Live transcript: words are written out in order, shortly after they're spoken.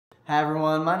Hi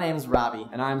everyone, my name's Robbie.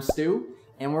 And I'm Stu.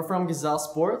 And we're from Gazelle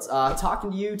Sports,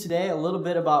 talking to you today a little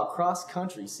bit about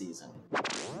cross-country season.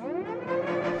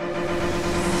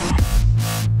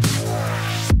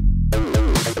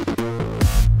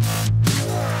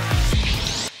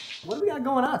 What do we got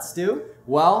going on, Stu?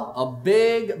 Well, a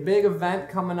big event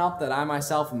coming up that I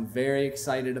myself am very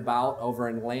excited about over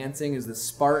in Lansing is the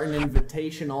Spartan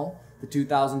Invitational. The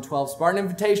 2012 Spartan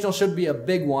Invitational should be a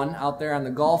big one out there on the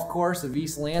golf course of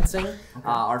East Lansing. Okay.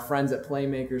 Our friends at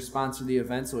Playmakers sponsor the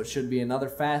event, so it should be another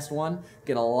fast one.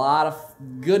 Get a lot of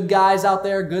good guys out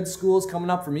there, good schools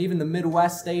coming up from even the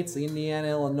Midwest states, Indiana,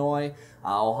 Illinois,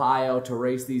 Ohio, to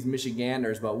race these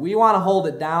Michiganders. But we want to hold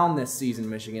it down this season,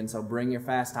 Michigan, so bring your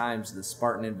fast times to the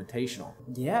Spartan Invitational.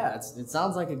 Yeah, it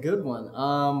sounds like a good one.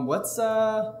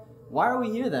 Why are we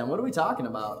here then? What are we talking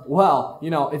about? Well, you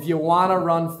know, if you want to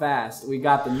run fast, we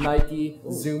got the Nike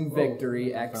Zoom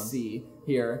Victory XC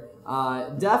here.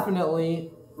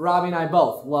 Definitely, Robbie and I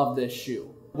both love this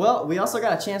shoe. Well, we also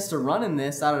got a chance to run in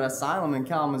this out at Asylum in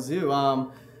Kalamazoo.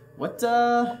 Let's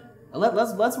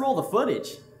roll the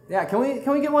footage. Yeah, can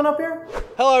we get one up here?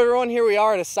 Hello everyone, here we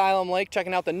are at Asylum Lake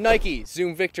checking out the Nike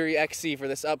Zoom Victory XC for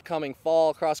this upcoming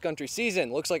fall cross-country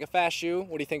season. Looks like a fast shoe.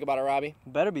 What do you think about it, Robbie?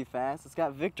 Better be fast. It's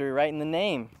got victory right in the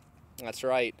name. That's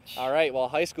right. All right, well,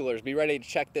 high schoolers, be ready to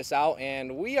check this out,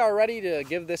 and we are ready to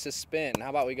give this a spin. How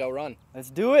about we go run? Let's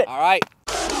do it. All right.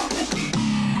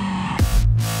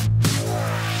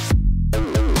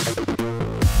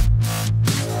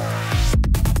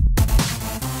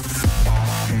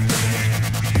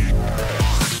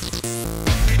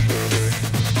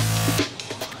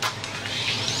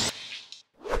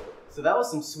 So that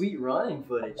was some sweet running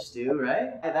footage, Stu,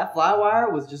 right? That fly wire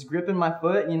was just gripping my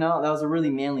foot, you know. That was a really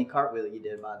manly cartwheel you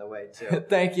did, by the way, too.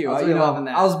 Thank you. I was really loving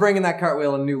that. I was bringing that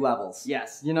cartwheel to new levels.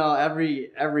 Yes, you know, every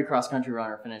cross-country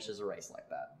runner finishes a race like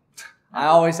that. I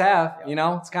always have, you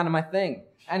know, it's kind of my thing.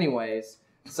 Anyways,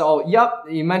 so, yep,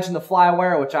 you mentioned the fly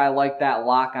wire, which I like that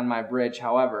lock on my bridge.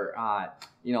 However,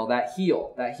 you know, that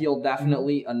heel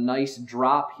definitely a nice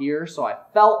drop here. So I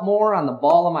felt more on the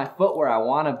ball of my foot where I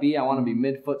want to be. I want to be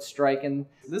midfoot striking.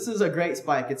 This is a great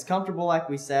spike. It's comfortable, like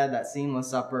we said, that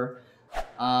seamless upper.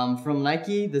 From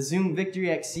Nike, the Zoom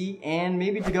Victory XC, and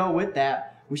maybe to go with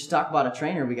that, we should talk about a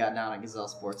trainer we got down at Gazelle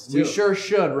Sports, too. We sure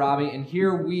should, Robbie. And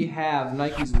here we have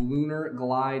Nike's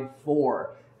Lunarglide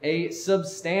 4. A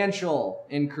substantial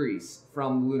increase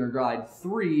from the Lunarglide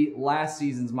 3, last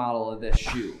season's model of this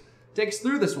shoe. Take us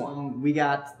through this one. We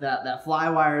got that fly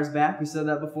wire is back. We said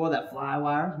that before, that fly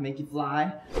wire, make you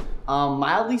fly.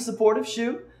 Mildly supportive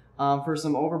shoe for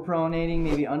some overpronating,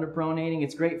 maybe underpronating.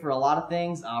 It's great for a lot of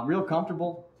things. Real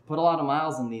comfortable. Put a lot of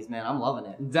miles in these, man. I'm loving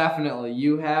it. Definitely.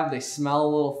 You have. They smell a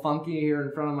little funky here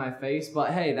in front of my face,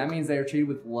 but hey, that means they are treated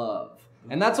with love.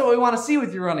 And that's what we want to see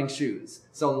with your running shoes.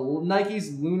 So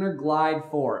Nike's Lunarglide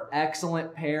 4,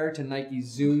 excellent pair to Nike's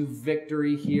Zoom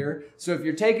Victory here. So if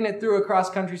you're taking it through a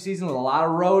cross-country season with a lot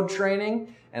of road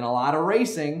training and a lot of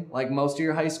racing, like most of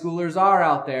your high schoolers are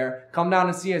out there, come down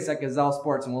and see us at Gazelle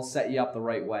Sports and we'll set you up the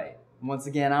right way. Once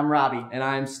again, I'm Robbie. And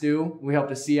I'm Stu. We hope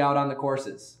to see you out on the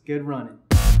courses. Good running.